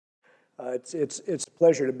It's a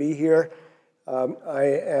pleasure to be here. I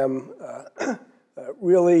am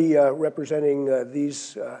really representing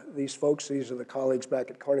these folks. These are the colleagues back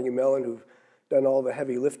at Carnegie Mellon who've done all the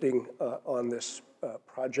heavy lifting on this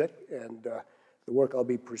project, and the work I'll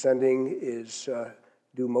be presenting is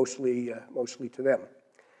due mostly to them.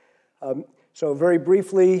 So very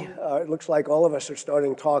briefly, it looks like all of us are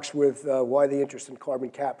starting talks with why the interest in carbon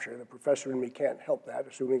capture. The professor and me can't help that,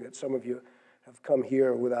 assuming that some of you have come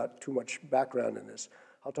here without too much background in this.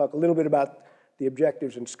 I'll talk a little bit about the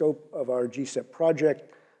objectives and scope of our GCEP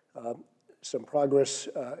project, some progress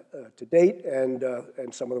to date, and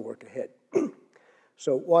some of the work ahead.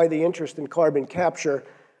 So why the interest in carbon capture?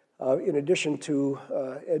 In addition to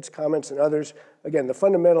Ed's comments and others, again, the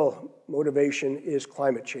fundamental motivation is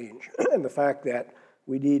climate change and the fact that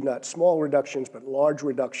we need not small reductions, but large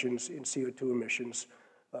reductions in CO2 emissions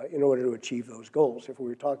in order to achieve those goals. If we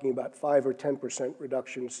were talking about 5 or 10%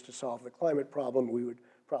 reductions to solve the climate problem, we would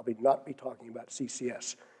probably not be talking about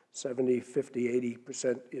CCS. 70, 50,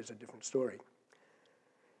 80% is a different story.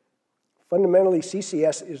 Fundamentally,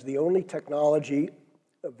 CCS is the only technology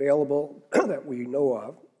available that we know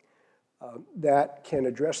of that can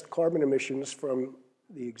address carbon emissions from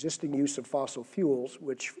the existing use of fossil fuels,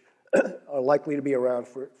 which are likely to be around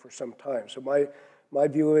for some time. So my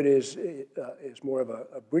view of it is more of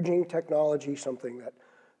a bridging technology, something that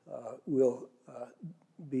will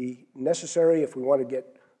be necessary if we want to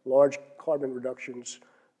get large carbon reductions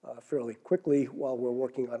fairly quickly while we're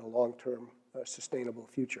working on a long-term sustainable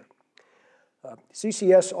future.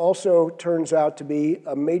 CCS also turns out to be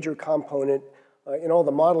a major component in all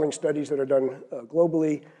the modeling studies that are done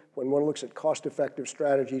globally. When one looks at cost-effective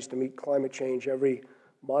strategies to meet climate change, every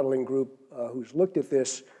modeling group who's looked at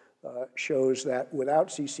this shows that without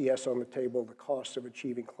CCS on the table, the costs of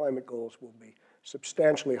achieving climate goals will be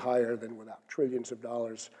substantially higher than without. Trillions of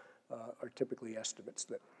dollars are typically estimates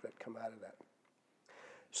that come out of that.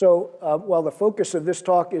 So while the focus of this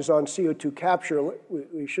talk is on CO2 capture,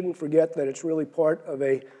 we shouldn't forget that it's really part of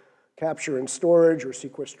a capture and storage or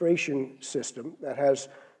sequestration system that has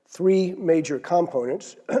three major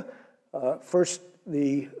components. First,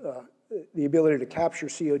 the ability to capture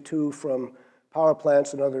CO2 from power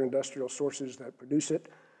plants and other industrial sources that produce it.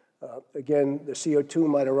 Again, the CO2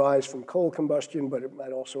 might arise from coal combustion, but it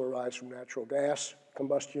might also arise from natural gas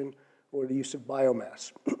combustion or the use of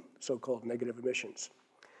biomass, so-called negative emissions.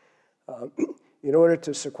 In order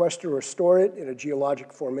to sequester or store it in a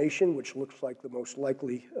geologic formation, which looks like the most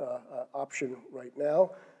likely option right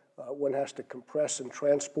now, one has to compress and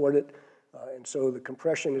transport it. And so the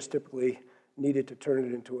compression is typically needed to turn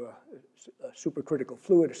it into a supercritical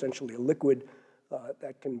fluid, essentially a liquid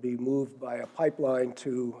that can be moved by a pipeline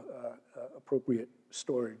to appropriate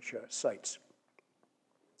storage sites.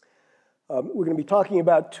 We're going to be talking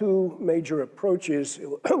about two major approaches.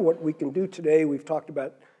 What we can do today, we've talked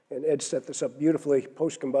about, and Ed set this up beautifully,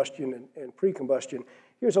 post-combustion and pre-combustion.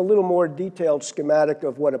 Here's a little more detailed schematic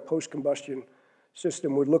of what a post-combustion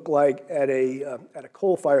system would look like at a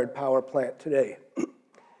coal-fired power plant today.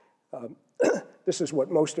 This is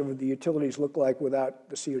what most of the utilities look like without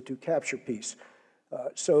the CO2 capture piece.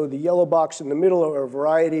 So the yellow box in the middle are a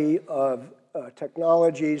variety of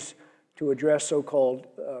technologies to address so-called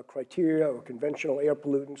criteria or conventional air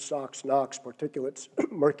pollutants, SOx, NOx, particulates,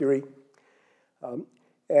 mercury.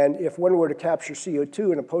 And if one were to capture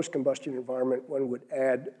CO2 in a post-combustion environment, one would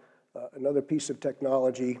add another piece of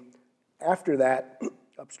technology after that,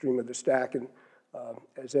 upstream of the stack. And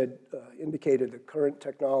as Ed indicated, the current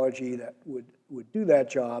technology that would do that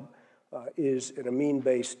job is an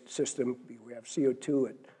amine-based system. We have CO2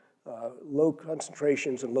 at low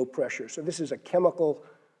concentrations and low pressure. So this is a chemical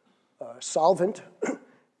solvent,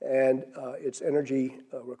 and its energy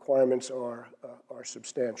requirements are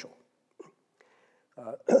substantial.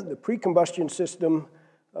 The pre-combustion system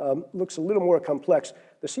looks a little more complex.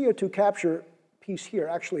 The CO2 capture piece here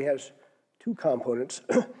actually has two components.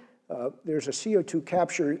 There's a CO2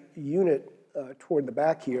 capture unit toward the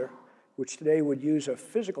back here, which today would use a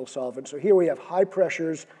physical solvent. So here we have high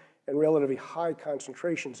pressures and relatively high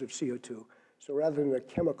concentrations of CO2. So rather than a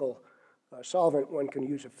chemical solvent, one can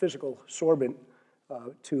use a physical sorbent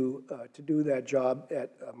to do that job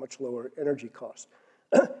at a much lower energy cost.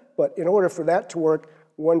 But in order for that to work,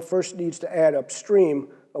 one first needs to add upstream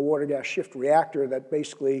a water gas shift reactor that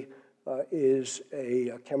basically is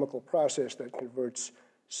a chemical process that converts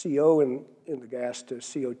CO in the gas to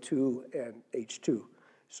CO2 and H2.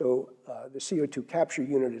 So the CO2 capture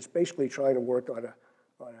unit is basically trying to work on a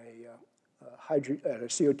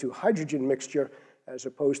CO2 hydrogen mixture as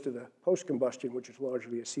opposed to the post-combustion, which is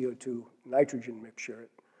largely a CO2 nitrogen mixture at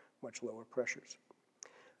much lower pressures.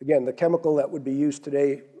 Again, the chemical that would be used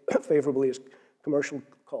today favorably is commercial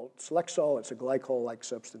called Selexol. It's a glycol-like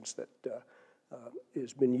substance that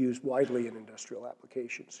has been used widely in industrial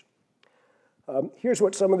applications. Here's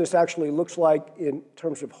what some of this actually looks like in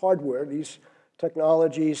terms of hardware. These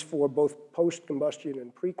technologies for both post-combustion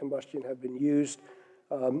and pre-combustion have been used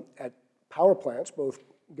at power plants, both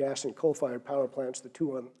gas and coal-fired power plants, the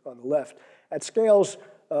two on the left, at scales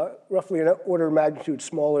roughly an order of magnitude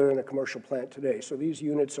smaller than a commercial plant today. So these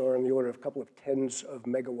units are in the order of a couple of tens of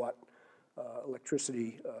megawatt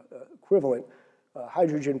electricity equivalent.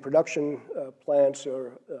 Hydrogen production plants,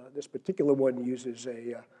 or this particular one uses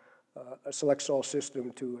a Selexol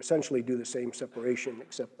system to essentially do the same separation,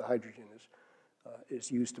 except the hydrogen is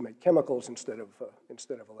used to make chemicals instead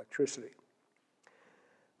of electricity.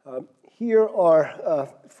 Here are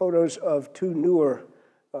photos of two newer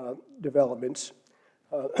developments.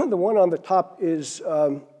 The one on the top is,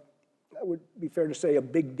 that would be fair to say, a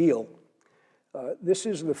big deal. This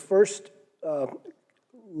is the first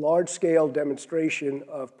large-scale demonstration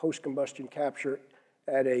of post-combustion capture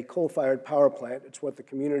at a coal-fired power plant. It's what the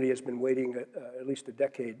community has been waiting at least a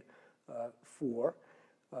decade for.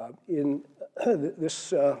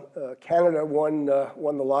 Canada won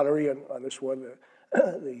the lottery on this one.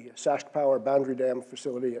 The Sask Power Boundary Dam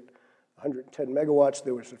facility at 110 megawatts.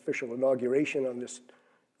 There was an official inauguration on this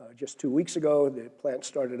just 2 weeks ago. The plant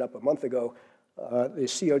started up a month ago. The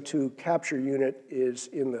CO2 capture unit is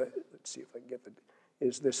in the, let's see if I can get the,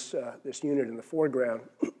 is this unit in the foreground.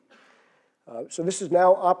 So this is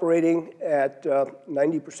now operating at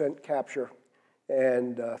 90% capture,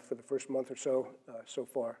 and for the first month or so, so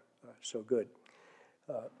far, so good.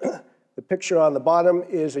 The picture on the bottom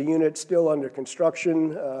is a unit still under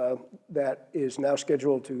construction that is now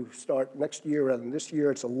scheduled to start next year rather than this year.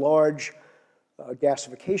 It's a large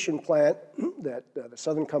gasification plant that the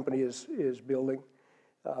Southern Company is building,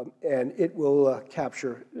 and it will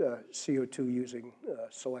capture CO2 using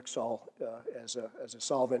Selexol as a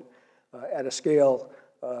solvent at a scale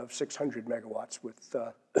of 600 megawatts with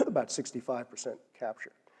about 65%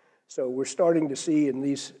 capture. So we're starting to see in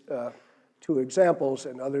these two examples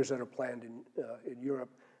and others that are planned in Europe,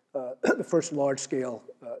 the first large-scale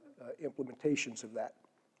implementations of that.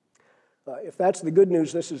 If that's the good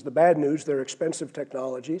news, this is the bad news. They're expensive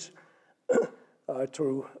technologies.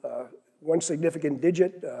 To one significant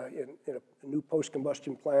digit in a new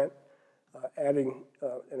post-combustion plant, adding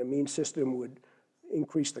an amine system would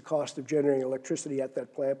increase the cost of generating electricity at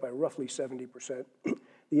that plant by roughly 70%.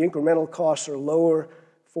 The incremental costs are lower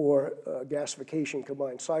for gasification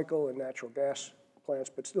combined cycle and natural gas plants,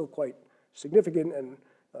 but still quite significant, and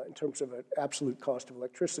in terms of an absolute cost of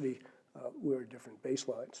electricity, we're at different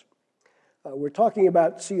baselines. We're talking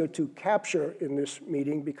about CO2 capture in this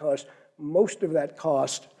meeting because most of that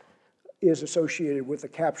cost is associated with the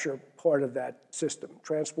capture part of that system.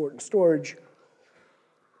 Transport and storage,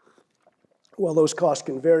 well, those costs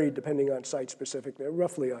can vary depending on site specific. They're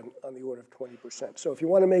roughly on the order of 20%. So if you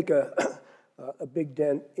want to make a big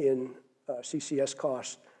dent in CCS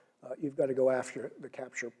costs, you've got to go after the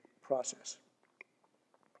capture process.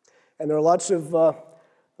 And there are lots of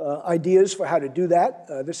ideas for how to do that.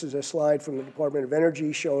 This is a slide from the Department of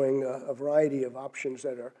Energy showing a variety of options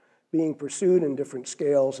that are being pursued in different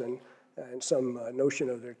scales and some notion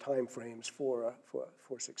of their time frames for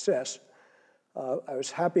success. I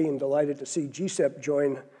was happy and delighted to see GCEP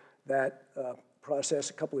join that process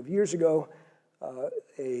a couple of years ago.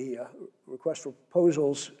 A request for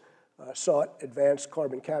proposals sought advanced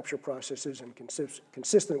carbon capture processes and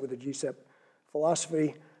consistent with the GCEP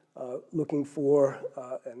philosophy, looking for,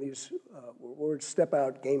 and these were words, step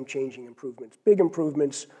out, game-changing improvements, big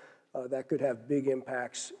improvements that could have big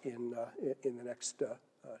impacts in the next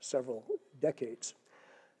several decades.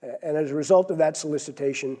 And as a result of that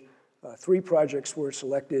solicitation, 3 projects were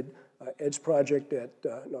selected: Ed's project at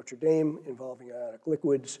Notre Dame involving ionic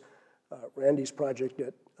liquids, Randy's project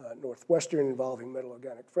at Northwestern involving metal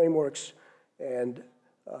organic frameworks, and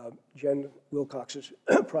Jen Wilcox's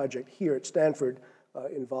project here at Stanford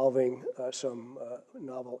involving some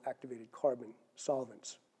novel activated carbon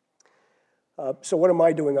solvents. So what am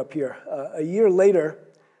I doing up here? A year later,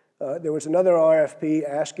 there was another RFP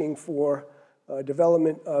asking for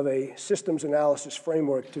development of a systems analysis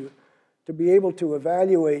framework to be able to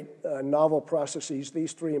evaluate novel processes,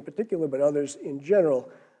 these 3 in particular, but others in general,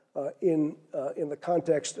 in the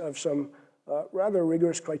context of some rather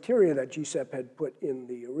rigorous criteria that GCEP had put in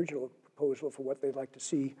the original proposal for what they'd like to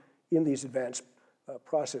see in these advanced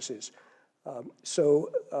processes.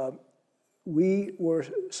 We were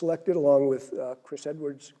selected along with Chris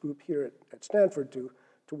Edwards' group here at Stanford to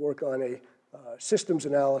work on a systems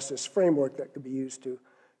analysis framework that could be used to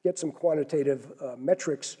get some quantitative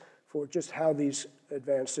metrics for just how these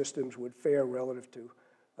advanced systems would fare relative to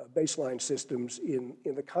baseline systems in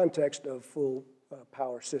the context of full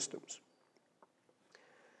power systems.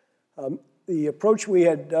 The approach we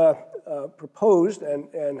had proposed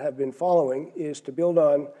and have been following is to build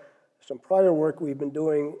on some prior work we've been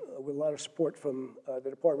doing with a lot of support from the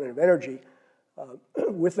Department of Energy.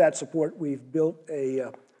 With that support, we've built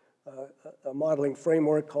a modeling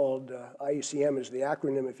framework called IECM is the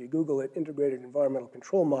acronym. If you Google it, Integrated Environmental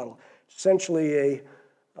Control Model. It's essentially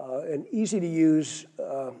an easy-to-use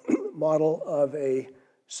model of a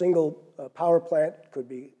single power plant. It could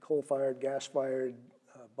be coal-fired, gas-fired,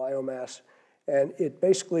 biomass, and it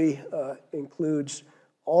basically includes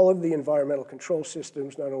all of the environmental control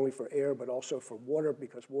systems, not only for air but also for water,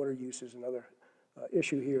 because water use is another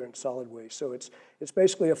issue here in solid waste. So it's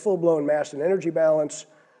basically a full-blown mass and energy balance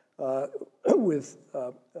with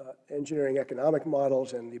engineering economic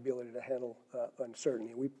models and the ability to handle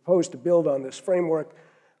uncertainty. We propose to build on this framework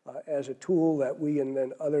as a tool that we and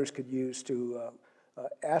then others could use to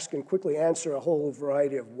ask and quickly answer a whole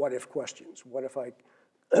variety of what-if questions. What if I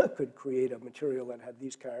could create a material that had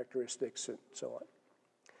these characteristics and so on.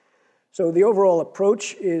 So the overall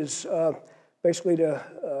approach is basically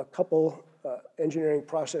to couple engineering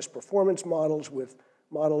process performance models with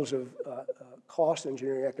models of cost,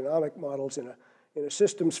 engineering economic models in a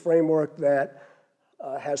systems framework that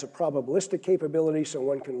has a probabilistic capability, so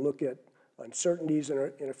one can look at uncertainties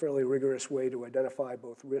in a fairly rigorous way to identify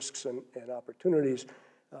both risks and opportunities,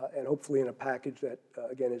 and hopefully in a package that,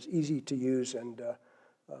 again, is easy to use and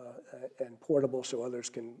portable so others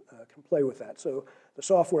can play with that. So the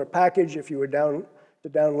software package, if you were to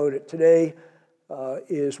download it today,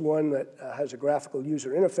 is one that has a graphical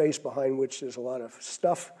user interface behind which there's a lot of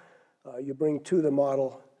stuff. You bring to the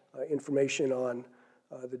model information on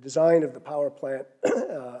the design of the power plant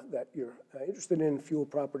that you're interested in, fuel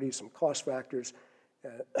properties, some cost factors,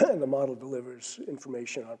 and the model delivers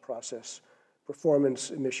information on process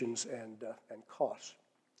performance, emissions, and costs.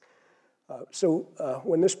 So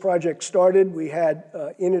when this project started, we had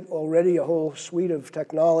in it already a whole suite of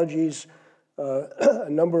technologies, a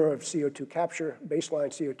number of CO2 capture, baseline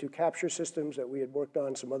CO2 capture systems that we had worked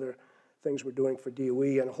on, some other things we're doing for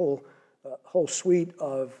DOE, and a whole suite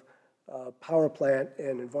of power plant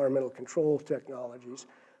and environmental control technologies.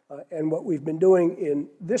 And what we've been doing in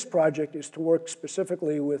this project is to work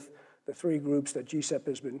specifically with the three groups that GCEP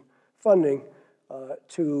has been funding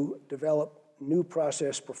to develop new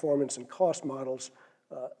process performance and cost models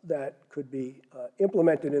that could be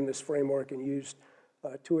implemented in this framework and used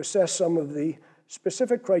to assess some of the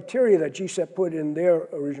specific criteria that GCEP put in their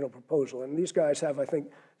original proposal. And these guys have, I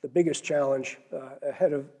think, the biggest challenge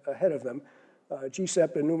ahead of them.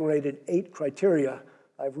 GCEP enumerated 8 criteria.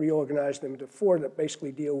 I've reorganized them to 4 that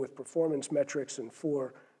basically deal with performance metrics and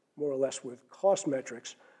 4 more or less with cost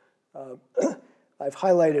metrics. I've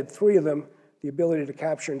highlighted 3 of them: the ability to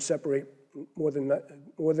capture and separate more than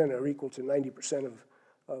or equal to 90%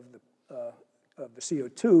 of the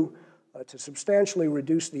CO2, to substantially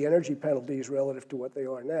reduce the energy penalties relative to what they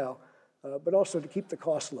are now, but also to keep the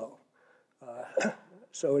cost low.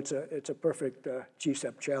 So it's a perfect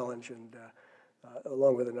GCEP challenge, and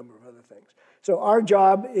along with a number of other things. So our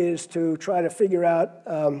job is to try to figure out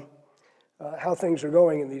how things are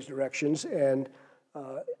going in these directions, and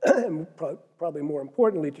probably more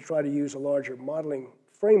importantly, to try to use a larger modeling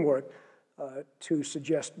framework to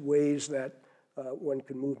suggest ways that one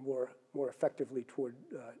can move more effectively toward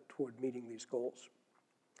meeting these goals.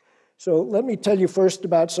 So let me tell you first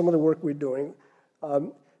about some of the work we're doing.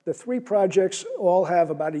 The 3 projects all have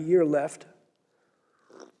about a year left,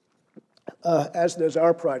 as does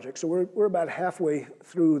our project. So we're about halfway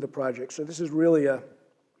through the project. So this is really I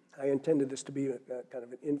intended this to be a kind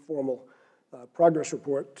of an informal progress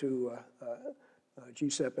report to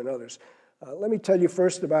GCEP and others. Let me tell you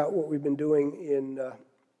first about what we've been doing in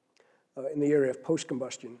the area of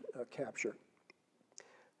post-combustion capture.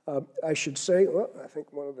 I should say, well, I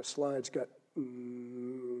think one of the slides got, I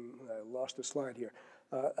lost a slide here.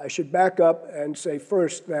 I should back up and say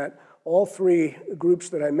first that all 3 groups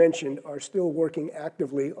that I mentioned are still working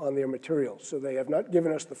actively on their materials. So they have not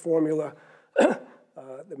given us the formula,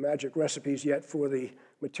 the magic recipes yet for the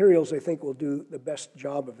materials they think will do the best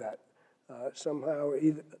job of that. Somehow,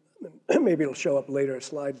 maybe it'll show up later, a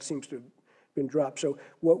slide seems to have been dropped. So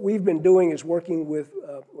what we've been doing is working with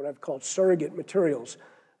what I've called surrogate materials,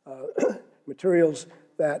 materials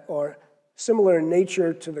that are similar in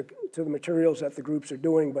nature to the materials that the groups are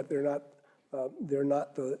doing, but they're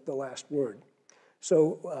not the last word.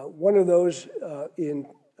 So one of those in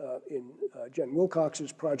Jen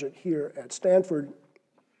Wilcox's project here at Stanford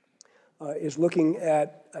is looking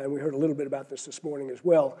at, and we heard a little bit about this morning as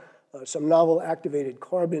well, some novel activated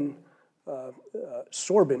carbon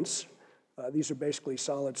sorbents. These are basically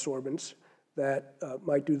solid sorbents that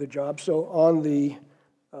might do the job. So on the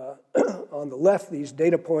left, these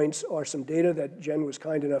data points are some data that Jen was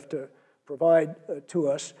kind enough to provide to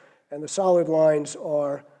us, and the solid lines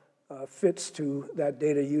are fits to that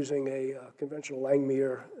data using a conventional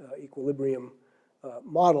Langmuir equilibrium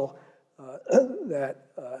model that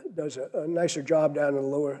does a nicer job down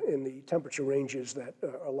in the temperature ranges that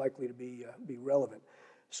are likely to be relevant.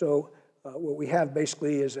 So what we have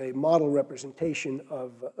basically is a model representation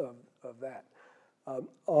of that.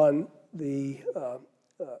 On the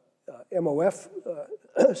MOF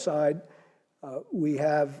side, we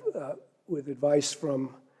have, with advice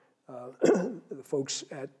from the folks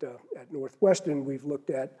at Northwestern, we've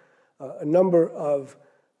looked at a number of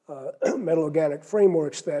metal organic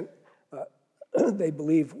frameworks that they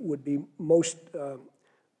believe would be most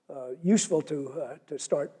useful to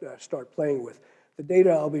start playing with. The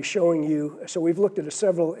data I'll be showing you, so we've looked at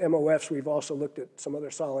several MOFs. We've also looked at some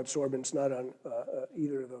other solid sorbents, not on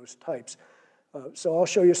either of those types. So I'll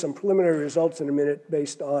show you some preliminary results in a minute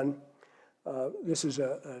based on, this is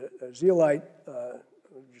a zeolite,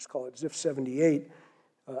 just call it ZIF 78,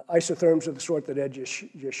 isotherms of the sort that Ed just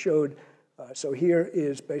showed. So here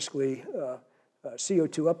is basically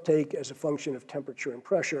CO2 uptake as a function of temperature and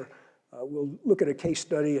pressure. We'll look at a case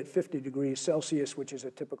study at 50 degrees Celsius, which is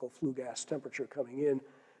a typical flue gas temperature coming in,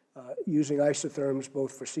 using isotherms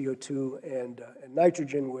both for CO2 and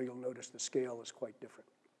nitrogen, where you'll notice the scale is quite different.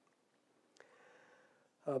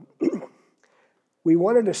 We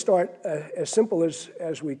wanted to start as simple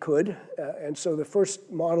as we could, and so the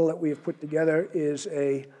first model that we have put together is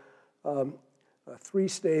a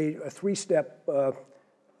three-step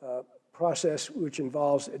process which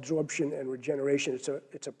involves adsorption and regeneration.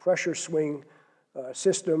 It's a pressure swing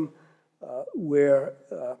system where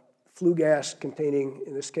flue gas containing,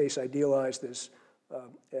 in this case idealized as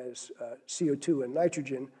CO2 and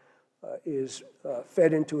nitrogen, is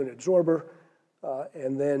fed into an adsorber,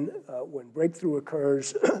 and then when breakthrough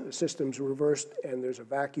occurs, the system's reversed and there's a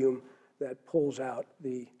vacuum that pulls out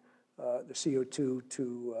the CO2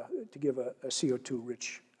 to give a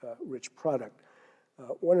CO2-rich product.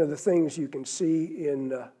 One of the things you can see in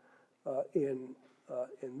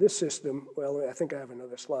this system, well, I think I have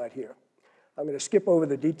another slide here. I'm going to skip over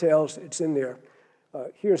the details. It's in there.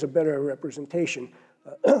 Here's a better representation.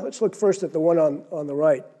 Let's look first at the one on the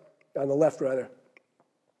right, on the left rather.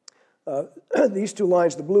 These two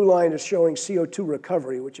lines, the blue line is showing CO2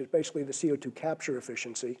 recovery, which is basically the CO2 capture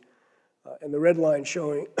efficiency, and the red line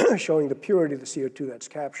showing the purity of the CO2 that's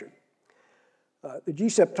captured. The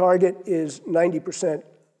GCEP target is 90%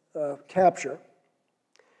 capture,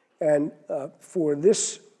 and for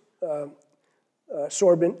this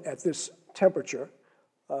sorbent at this temperature,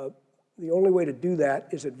 the only way to do that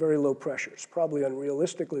is at very low pressures, probably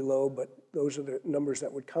unrealistically low, but those are the numbers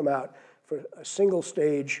that would come out for a single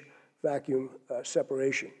stage vacuum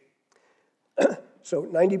separation. So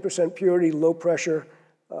 90% purity, low pressure,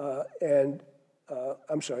 and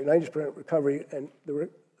 90% recovery, and the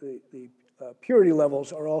purity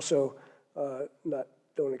levels are also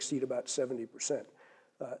don't exceed about 70%.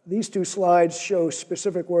 These two slides show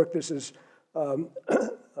specific work. This is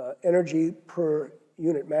energy per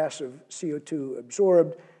unit mass of CO2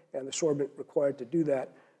 absorbed and the sorbent required to do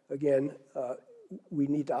that. Again, we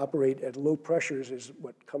need to operate at low pressures is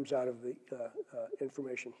what comes out of the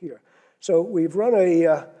information here. So we've run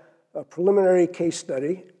a preliminary case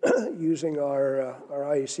study using our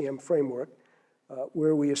IECM framework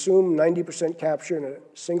where we assume 90% capture in a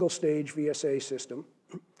single stage VSA system.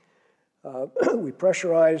 We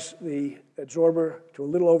pressurize the adsorber to a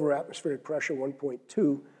little over atmospheric pressure,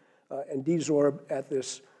 1.2, and desorb at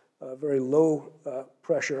this very low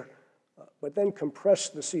pressure, but then compress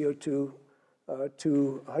the CO2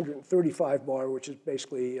 to 135 bar, which is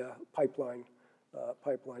basically pipeline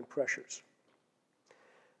pressures.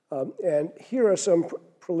 And here are some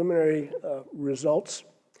preliminary results.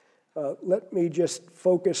 Let me just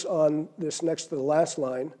focus on this next to the last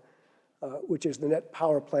line, which is the net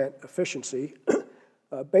power plant efficiency.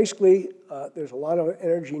 Basically, there's a lot of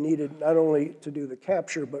energy needed not only to do the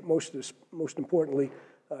capture, but most importantly,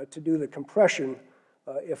 to do the compression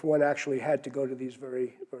if one actually had to go to these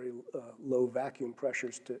very, very low vacuum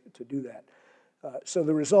pressures to do that. So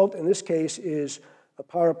the result in this case is a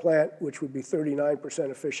power plant which would be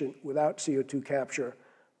 39% efficient without CO2 capture,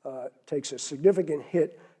 takes a significant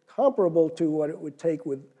hit comparable to what it would take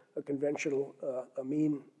with a conventional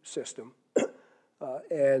amine system,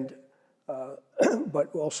 but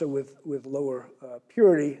also with lower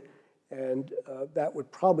purity and that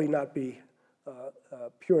would probably not be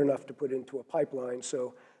pure enough to put into a pipeline.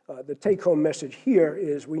 So the take-home message here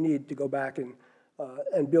is we need to go back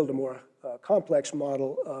and build a more complex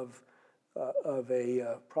model of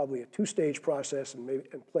probably a two-stage process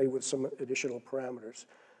and play with some additional parameters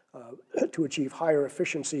to achieve higher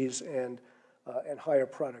efficiencies and higher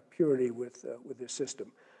product purity with this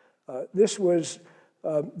system. This was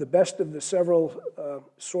the best of the several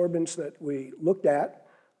sorbents that we looked at,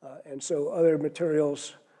 and so other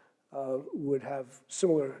materials would have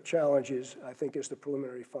similar challenges, I think, as the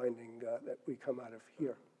preliminary finding that we come out of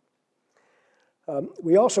here.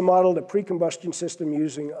 We also modeled a pre-combustion system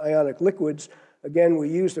using ionic liquids. Again, we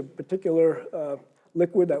used a particular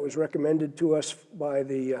liquid that was recommended to us by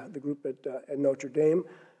the group at Notre Dame.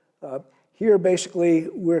 Here, basically,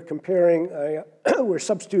 we're comparing, we're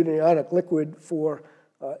substituting ionic liquid for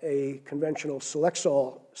a conventional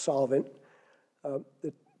Selexol solvent.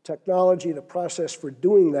 The technology, the process for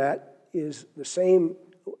doing that is the same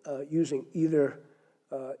using either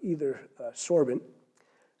sorbent.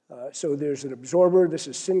 So there's an absorber. This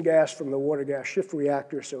is syngas from the water-gas shift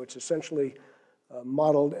reactor, so it's essentially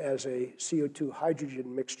modeled as a CO2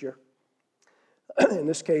 hydrogen mixture. In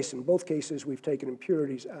this case, in both cases, we've taken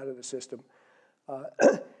impurities out of the system.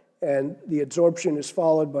 And the adsorption is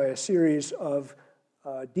followed by a series of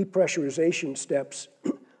depressurization steps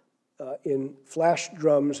in flash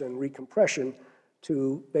drums and recompression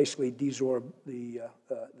to basically desorb the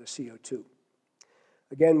CO2.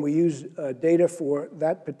 Again, we use data for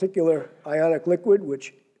that particular ionic liquid,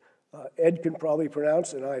 which Ed can probably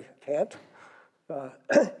pronounce and I can't,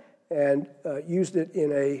 and used it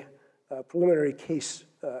in a preliminary case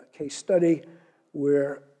study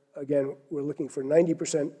where, again, we're looking for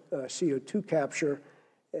 90% CO2 capture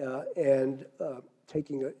and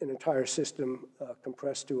taking an entire system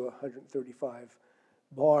compressed to 135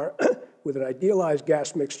 bar with an idealized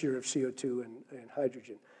gas mixture of CO2 and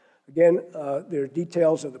hydrogen. Again, there are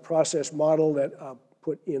details of the process model that I'll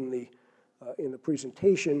put in the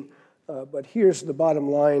presentation, but here's the bottom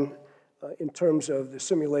line in terms of the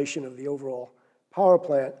simulation of the overall power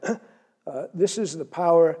plant. This is the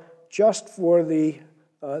power just for the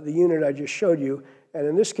unit I just showed you, and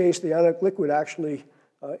in this case, the ionic liquid actually,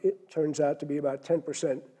 it turns out to be about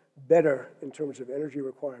 10% better in terms of energy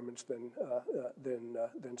requirements than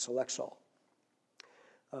Selexol.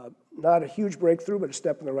 Not a huge breakthrough, but a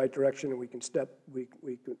step in the right direction, and we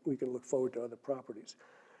can look forward to other properties.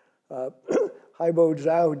 Haibo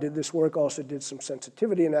Zhao, who did this work, also did some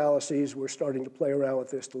sensitivity analyses. We're starting to play around with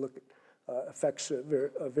this to look at effects of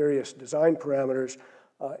various design parameters.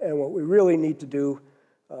 And what we really need to do,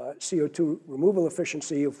 CO2 removal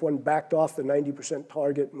efficiency, if one backed off the 90%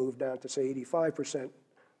 target, moved down to, say, 85%,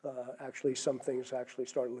 actually some things actually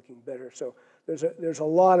start looking better. So there's a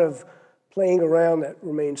lot of playing around that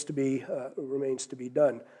remains to be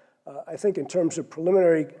done. I think in terms of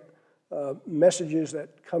preliminary messages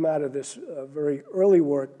that come out of this very early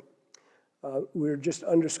work, we're just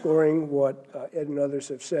underscoring what Ed and others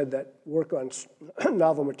have said, that work on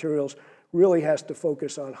novel materials really has to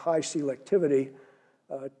focus on high selectivity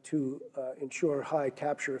to ensure high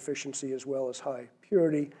capture efficiency as well as high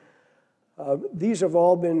purity. These have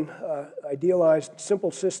all been idealized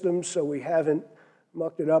simple systems, so we haven't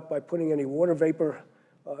mucked it up by putting any water vapor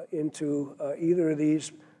into either of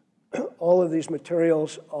these. All of these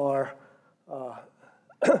materials are,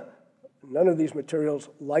 none of these materials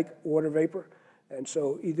like water vapor, and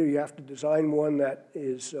so either you have to design one that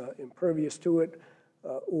is impervious to it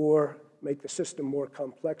or make the system more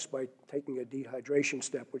complex by taking a dehydration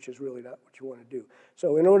step, which is really not what you want to do.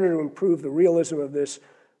 So in order to improve the realism of this,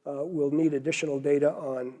 we'll need additional data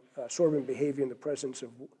on sorbent behavior in the presence of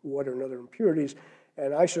water and other impurities,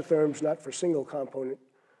 and isotherms, not for single component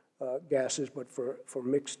gases, but for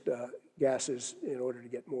mixed gases in order to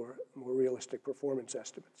get more realistic performance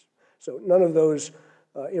estimates. So none of those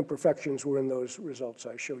imperfections were in those results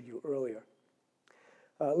I showed you earlier.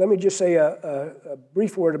 Let me just say a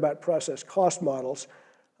brief word about process cost models.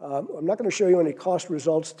 I'm not going to show you any cost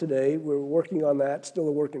results today. We're working on that, still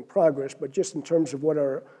a work in progress, but just in terms of what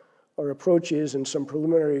our approach is and some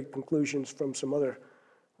preliminary conclusions from some other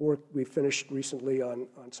work we finished recently on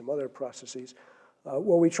some other processes.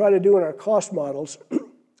 What we try to do in our cost models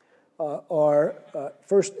are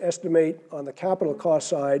first estimate on the capital cost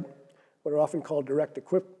side what are often called direct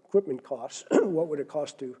equipment costs. What would it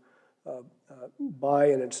cost to buy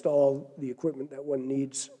and install the equipment that one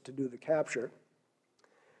needs to do the capture?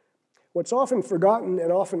 What's often forgotten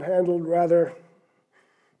and often handled rather,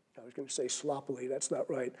 I was going to say sloppily, that's not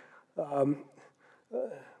right,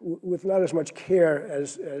 with not as much care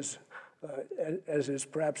as as is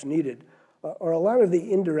perhaps needed, are a lot of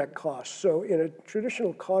the indirect costs. So in a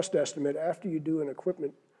traditional cost estimate, after you do an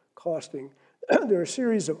equipment costing, there are a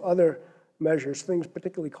series of other measures, things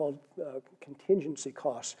particularly called contingency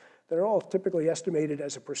costs, that are all typically estimated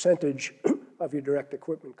as a percentage of your direct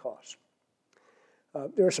equipment costs.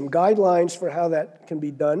 There are some guidelines for how that can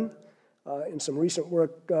be done. In some recent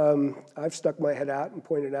work, I've stuck my head out and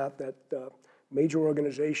pointed out that major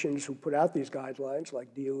organizations who put out these guidelines,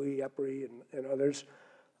 like DOE, EPRI, and others,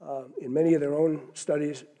 in many of their own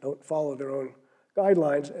studies don't follow their own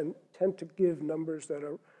guidelines and tend to give numbers that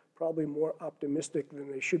are probably more optimistic than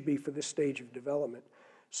they should be for this stage of development.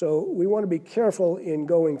 So we want to be careful in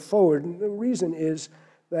going forward. And the reason is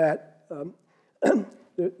that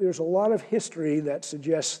there's a lot of history that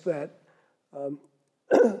suggests that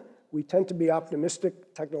we tend to be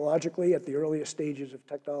optimistic technologically at the earliest stages of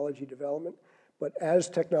technology development, but as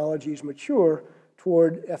technologies mature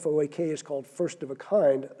toward FOAK is called first of a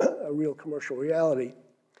kind, a real commercial reality.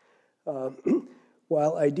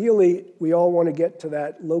 While ideally we all want to get to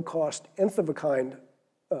that low-cost nth of a kind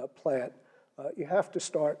plant, you have to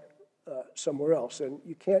start somewhere else, and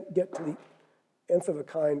you can't get to the nth of a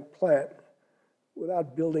kind plant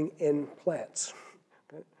without building N plants.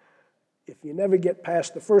 Okay? If you never get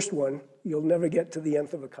past the first one, you'll never get to the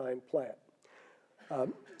nth of a kind plant.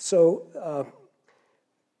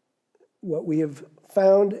 What we have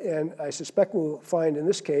found, and I suspect we'll find in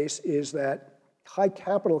this case, is that high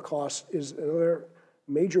capital costs is another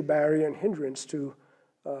major barrier and hindrance to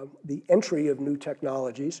the entry of new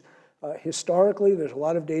technologies. Historically, there's a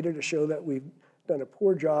lot of data to show that we've done a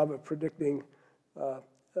poor job of predicting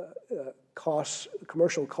costs,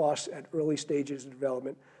 commercial costs at early stages of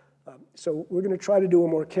development. So we're going to try to do a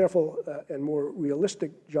more careful and more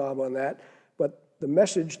realistic job on that. But the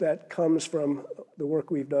message that comes from the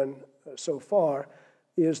work we've done so far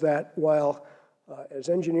is that while as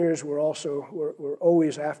engineers we're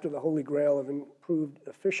always after the holy grail of improved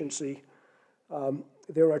efficiency,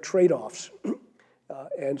 there are trade-offs.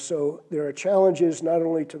 And so there are challenges not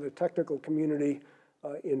only to the technical community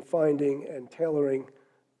in finding and tailoring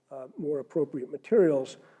more appropriate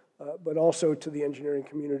materials, but also to the engineering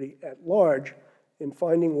community at large in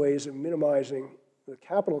finding ways of minimizing the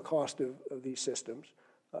capital cost of these systems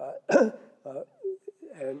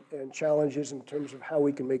and challenges in terms of how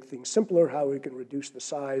we can make things simpler, how we can reduce the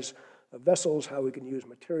size of vessels, how we can use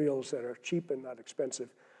materials that are cheap and not expensive.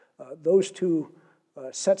 Those two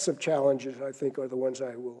sets of challenges, I think, are the ones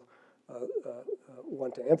I will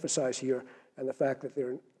want to emphasize here, and the fact that there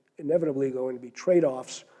are inevitably going to be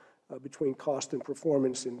trade-offs between cost and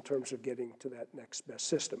performance in terms of getting to that next best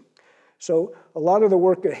system. So a lot of the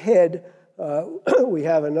work ahead, we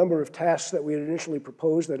have a number of tasks that we had initially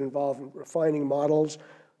proposed that involve refining models,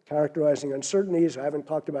 characterizing uncertainties. I haven't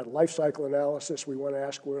talked about life cycle analysis. We want to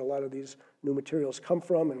ask where a lot of these new materials come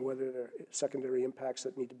from and whether there are secondary impacts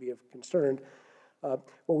that need to be of concern. What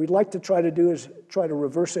we'd like to try to do is try to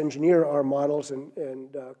reverse engineer our models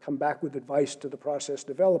and come back with advice to the process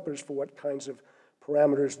developers for what kinds of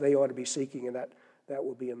parameters they ought to be seeking, and that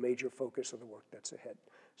will be a major focus of the work that's ahead.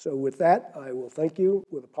 So with that, I will thank you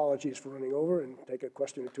with apologies for running over and take a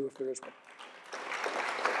question or two if there is one.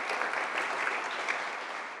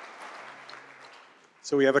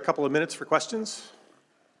 So we have a couple of minutes for questions.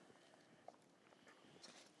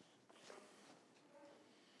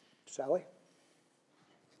 Sally?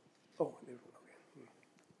 Oh, okay.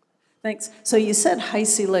 Thanks. So you said high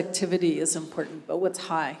selectivity is important, but what's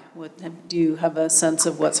high? Do you have a sense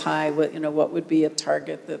of what's high? What would be a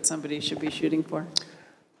target that somebody should be shooting for?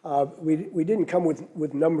 We didn't come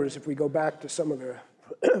with numbers. If we go back to some of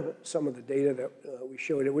the data that we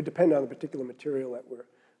showed, it would depend on the particular material that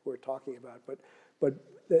we're talking about. But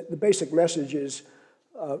the basic message is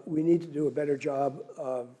we need to do a better job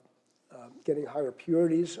of getting higher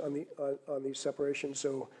purities on these separations.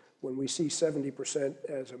 So when we see 70%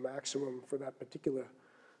 as a maximum for that particular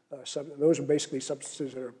substance, those are basically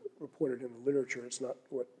substances that are reported in the literature. It's not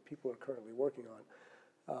what people are currently working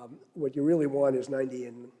on. What you really want is 90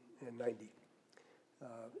 and 90.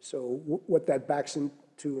 So what that backs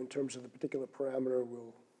into in terms of the particular parameter,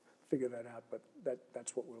 we'll figure that out. But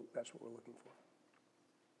that's what we're looking for.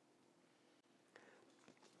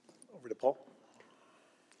 Over to Paul.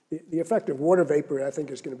 The effect of water vapor, I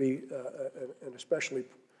think, is going to be an especially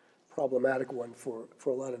problematic one for a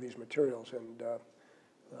lot of these materials. And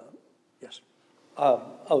yes.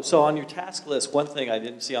 So on your task list, one thing I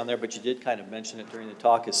didn't see on there, but you did kind of mention it during the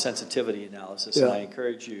talk, is sensitivity analysis. Yeah. And I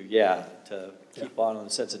encourage you, to keep on the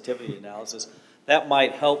sensitivity analysis. That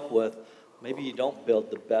might help with, maybe you don't build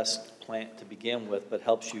the best plant to begin with, but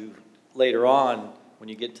helps you later on when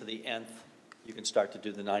you get to the nth, you can start to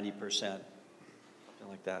do the 90%, something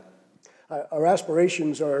like that. Our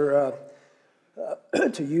aspirations are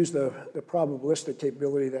to use the probabilistic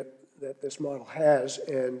capability that this model has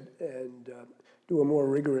and do a more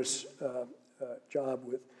rigorous job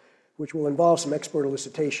with, which will involve some expert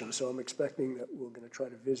elicitation. So I'm expecting that we're going to try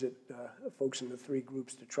to visit folks in the three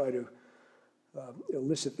groups to try to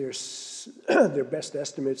elicit their best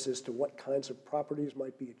estimates as to what kinds of properties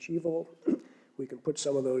might be achievable. We can put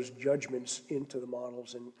some of those judgments into the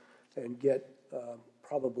models and get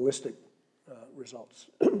probabilistic results,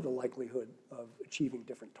 the likelihood of achieving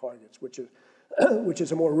different targets, which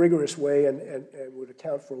is a more rigorous way and would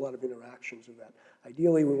account for a lot of interactions of that.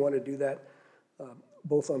 Ideally, we want to do that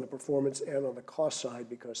both on the performance and on the cost side,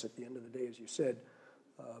 because at the end of the day, as you said,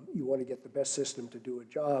 you want to get the best system to do a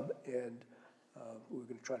job, and we're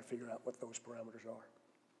going to try to figure out what those parameters are.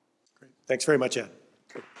 Great. Thanks very much, Ed.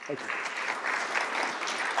 Thank you.